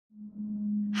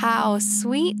How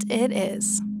sweet it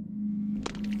is.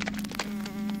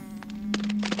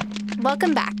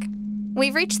 Welcome back.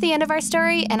 We've reached the end of our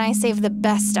story, and I saved the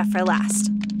best stuff for last.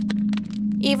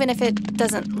 Even if it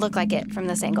doesn't look like it from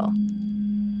this angle.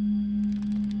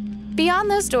 Beyond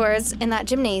those doors in that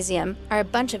gymnasium are a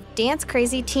bunch of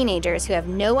dance-crazy teenagers who have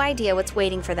no idea what's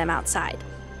waiting for them outside.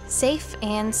 Safe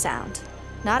and sound.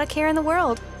 Not a care in the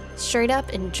world. Straight up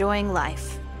enjoying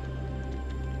life.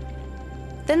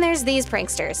 Then there's these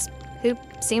pranksters, who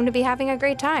seem to be having a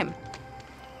great time.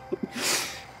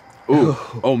 Ooh,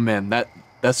 oh man, that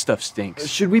stuff stinks.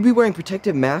 Should we be wearing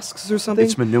protective masks or something?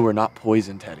 It's manure, not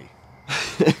poison, Teddy.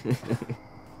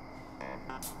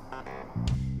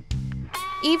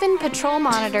 Even patrol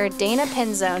monitor Dana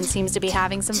Penzone seems to be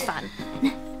having some fun.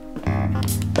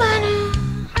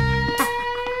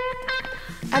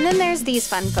 And then there's these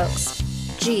fun folks.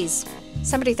 Geez,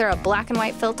 somebody throw a black and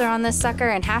white filter on this sucker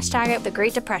and hashtag it the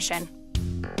Great Depression.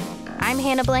 I'm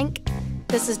Hannah Blank.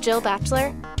 This is Jill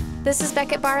Batchelor. This is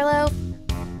Beckett Barlow.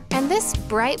 And this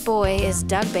bright boy is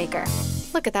Doug Baker.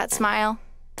 Look at that smile.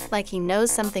 Like he knows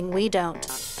something we don't.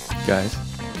 Guys?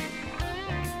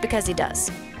 Because he does.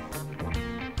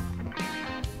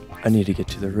 I need to get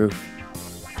to the roof.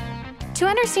 To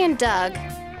understand Doug,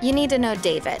 you need to know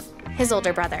David, his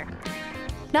older brother.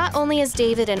 Not only is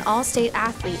David an all-state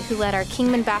athlete who led our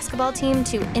Kingman basketball team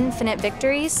to infinite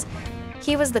victories,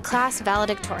 he was the class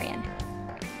valedictorian.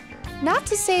 Not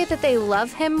to say that they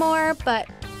love him more, but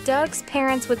Doug's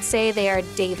parents would say they are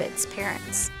David's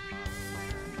parents.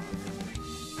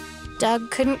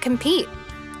 Doug couldn't compete,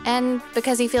 and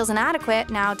because he feels inadequate,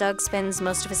 now Doug spends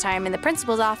most of his time in the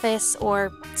principal's office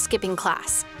or skipping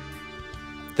class.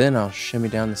 Then I'll shimmy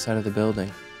down the side of the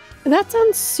building. That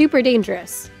sounds super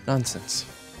dangerous. Nonsense.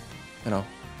 Then I'll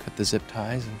cut the zip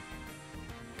ties and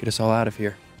get us all out of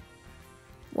here.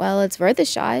 Well, it's worth a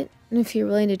shot, if you're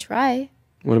willing to try.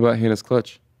 What about Hannah's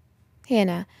clutch?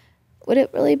 Hannah, would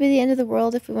it really be the end of the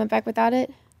world if we went back without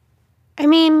it? I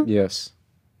mean... Yes,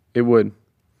 it would.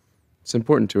 It's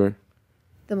important to her.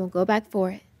 Then we'll go back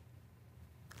for it.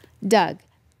 Doug,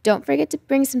 don't forget to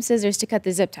bring some scissors to cut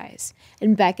the zip ties.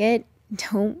 And Beckett,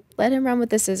 don't let him run with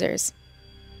the scissors.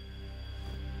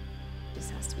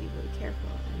 Just has to be really careful.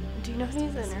 Do you know who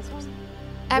he's in?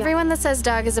 Everyone that says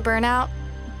Doug is a burnout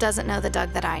doesn't know the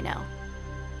Doug that I know.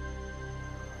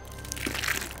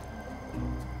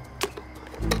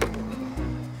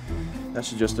 That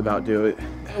should just about do it.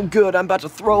 Oh, good, I'm about to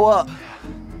throw up.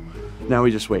 Now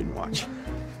we just wait and watch.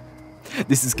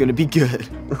 This is gonna be good.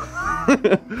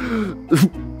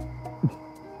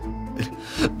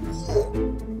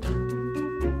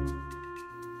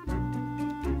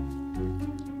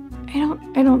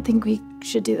 I don't think we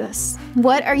should do this.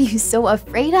 What are you so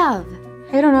afraid of?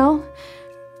 I don't know.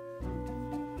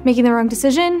 Making the wrong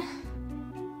decision?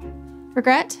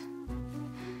 Regret?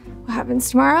 What happens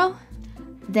tomorrow?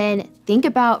 Then think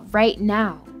about right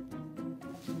now.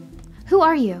 Who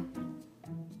are you?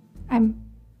 I'm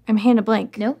Hannah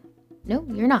Blank. No,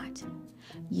 you're not.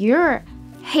 You're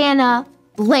Hannah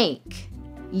Blank.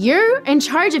 You're in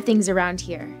charge of things around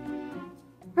here.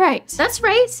 Right. That's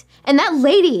right. And that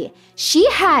lady, she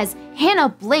has Hannah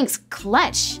Blank's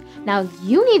clutch. Now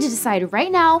you need to decide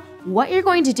right now what you're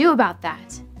going to do about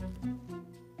that.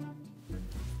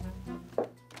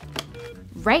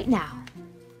 Right now.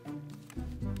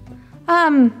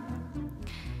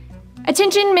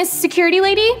 Attention, Miss Security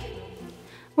Lady.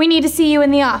 We need to see you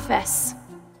in the office.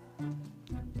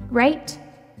 Right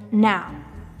now.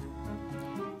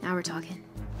 Now we're talking.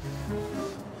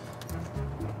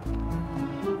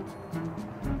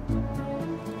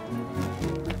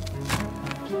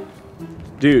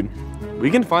 Dude, we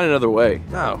can find another way.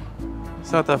 No,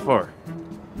 it's not that far.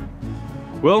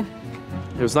 Well,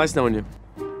 it was nice knowing you.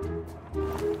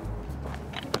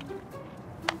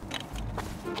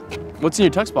 What's in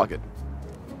your tux pocket?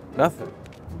 Nothing.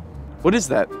 What is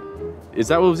that? Is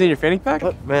that what was in your fanny pack?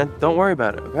 Look, man, don't worry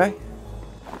about it, okay?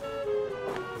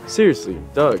 Seriously,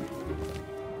 Doug.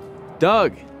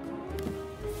 Doug!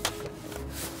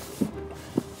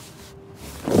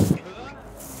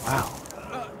 Wow.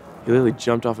 He literally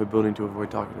jumped off a building to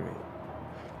avoid talking to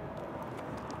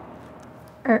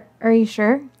me. Are you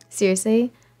sure?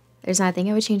 Seriously, there's nothing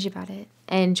I would change about it.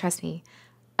 And trust me,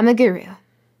 I'm a guru.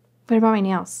 What about my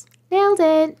nails? Nailed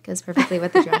it. Goes perfectly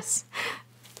with the dress.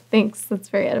 Thanks, that's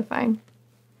very edifying.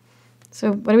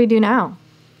 So what do we do now?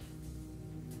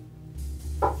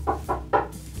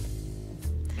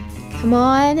 Come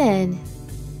on in.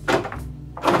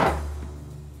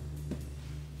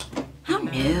 Oh,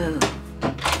 no.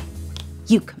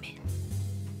 You come in.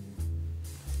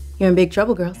 You're in big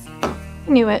trouble, girls. I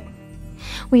knew it.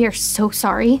 We are so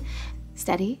sorry.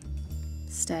 Steady.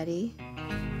 Steady.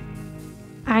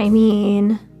 I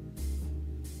mean,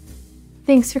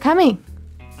 thanks for coming.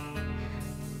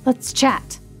 Let's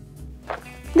chat.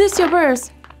 This your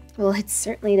purse? Well, it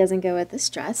certainly doesn't go with this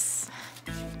dress.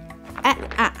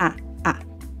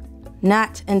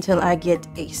 Not until I get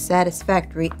a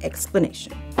satisfactory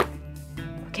explanation.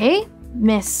 Okay,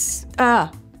 Miss.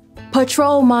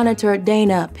 Patrol Monitor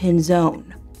Dana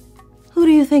Pinzone. Who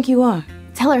do you think you are?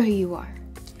 Tell her who you are.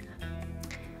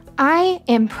 I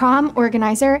am prom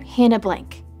organizer Hannah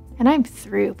Blank, and I'm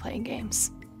through playing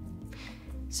games.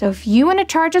 So if you want to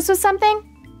charge us with something,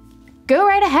 go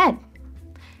right ahead.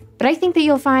 But I think that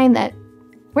you'll find that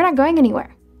we're not going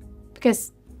anywhere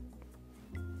because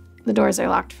the doors are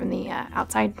locked from the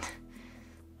outside.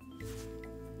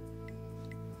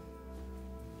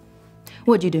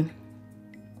 What'd you do?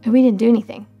 We didn't do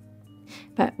anything.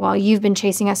 But while you've been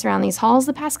chasing us around these halls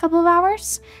the past couple of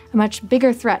hours, a much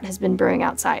bigger threat has been brewing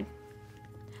outside.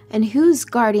 And who's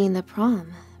guarding the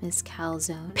prom, Miss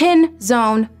Calzone?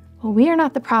 Pinzone. Well, we are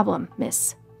not the problem,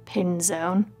 Miss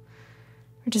Pinzone.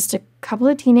 We're just a couple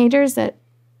of teenagers that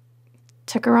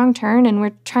took a wrong turn and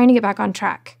we're trying to get back on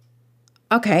track.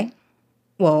 Okay.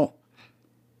 Well,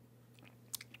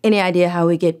 any idea how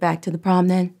we get back to the prom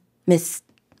then, Miss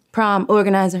Prom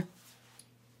Organizer?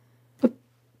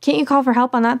 Can't you call for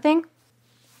help on that thing?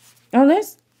 Oh,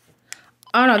 this?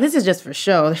 Oh, no, this is just for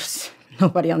show. There's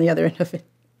nobody on the other end of it.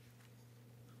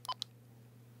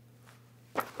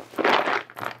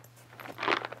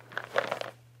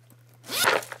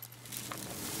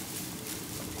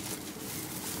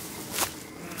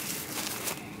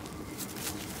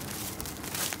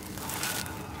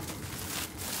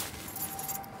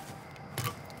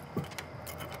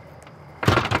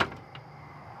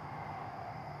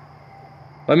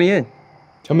 Let me in.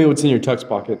 Tell me what's in your tux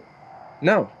pocket.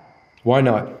 No. Why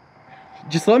not?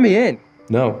 Just let me in.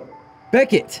 No.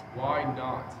 Beckett. Why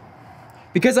not?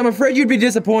 Because I'm afraid you'd be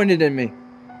disappointed in me.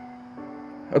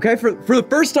 Okay? For the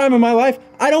first time in my life,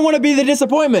 I don't want to be the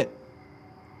disappointment.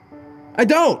 I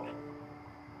don't.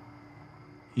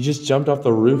 You just jumped off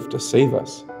the roof to save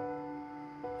us.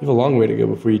 You have a long way to go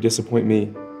before you disappoint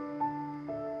me.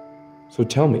 So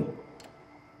tell me.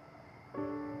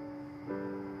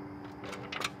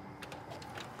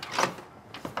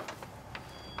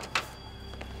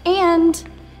 And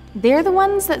they're the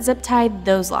ones that zip-tied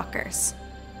those lockers.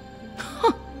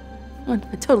 I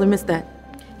totally missed that.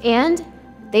 And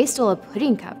they stole a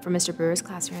pudding cup from Mr. Brewer's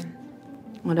classroom.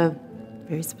 What a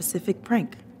very specific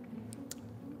prank.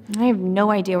 I have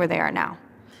no idea where they are now.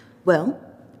 Well,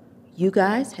 you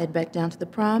guys head back down to the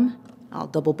prom. I'll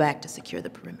double back to secure the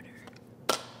perimeter.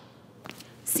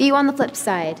 See you on the flip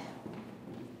side.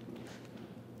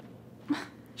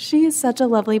 She is such a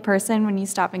lovely person when you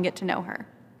stop and get to know her.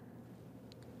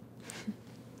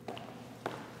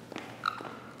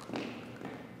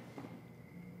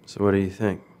 So what do you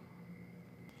think?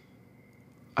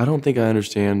 I don't think I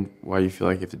understand why you feel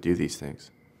like you have to do these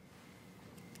things.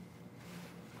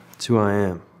 It's who I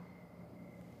am.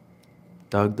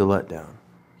 Doug the letdown.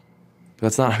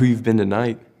 That's not who you've been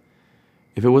tonight.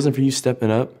 If it wasn't for you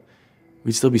stepping up,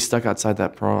 we'd still be stuck outside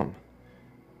that prom.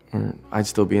 Or I'd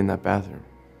still be in that bathroom.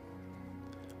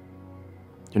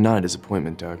 You're not a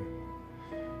disappointment, Doug.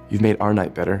 You've made our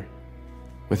night better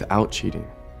without cheating.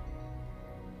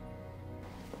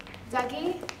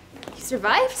 Dougie, you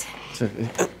survived?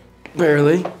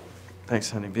 Barely. Thanks,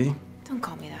 honeybee. Don't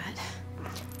call me that.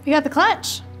 We got the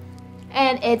clutch.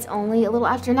 And it's only a little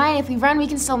after 9. If we run, we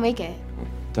can still make it.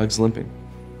 Doug's limping.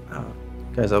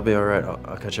 Guys, I'll be all right.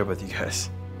 I'll catch up with you guys.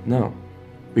 No,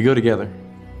 we go together.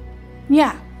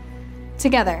 Yeah,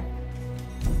 together.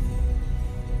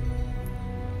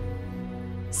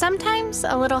 Sometimes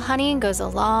a little honey goes a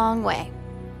long way.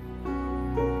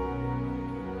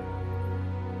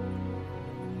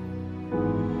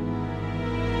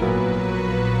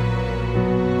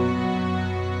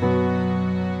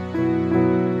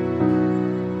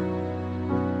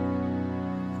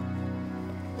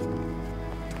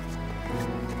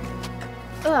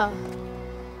 Ugh.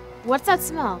 What's that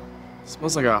smell?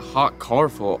 Smells like a hot car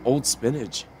full of old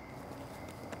spinach.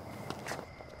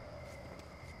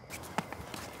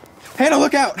 Hannah,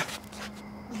 look out!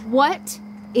 What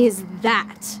is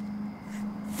that?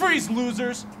 Freeze,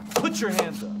 losers! Put your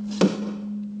hands up.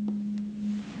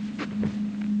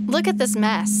 Look at this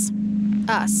mess.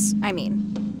 Us, I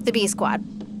mean, the B Squad.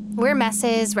 We're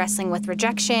messes wrestling with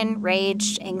rejection,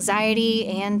 rage, anxiety,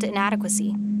 and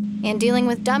inadequacy, and dealing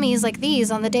with dummies like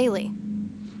these on the daily.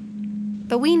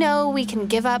 But we know we can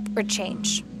give up or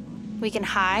change. We can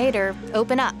hide or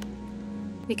open up.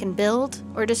 We can build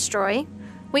or destroy,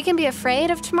 We can be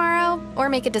afraid of tomorrow or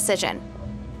make a decision.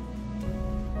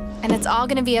 And it's all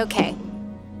gonna be okay.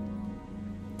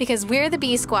 Because we're the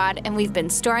Bee Squad and we've been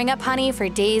storing up honey for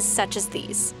days such as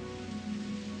these.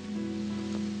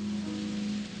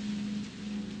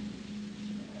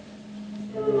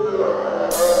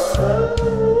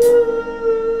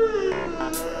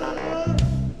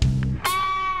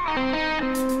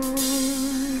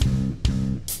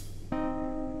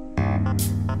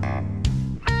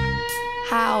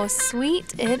 How sweet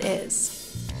it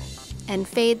is. And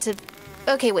fade to...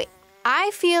 Okay, wait.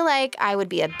 I feel like I would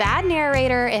be a bad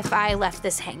narrator if I left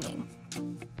this hanging.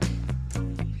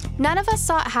 None of us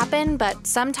saw it happen, but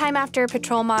sometime after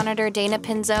Patrol Monitor Dana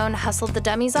Pinzone hustled the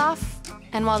dummies off,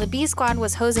 and while the Bee Squad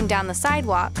was hosing down the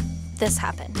sidewalk, this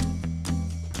happened.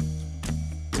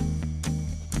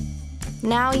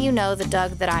 Now you know the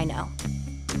Doug that I know.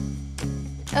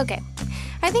 Okay,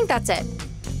 I think that's it.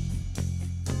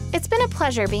 It's been a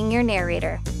pleasure being your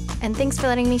narrator, and thanks for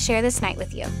letting me share this night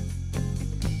with you.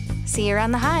 See you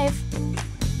around the Hive.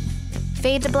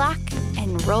 Fade to black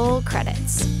and roll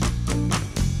credits.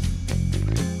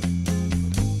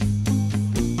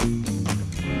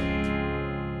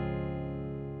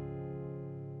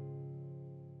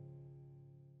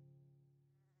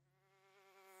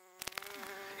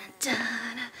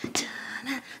 Dun,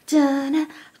 dun, dun,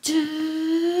 dun.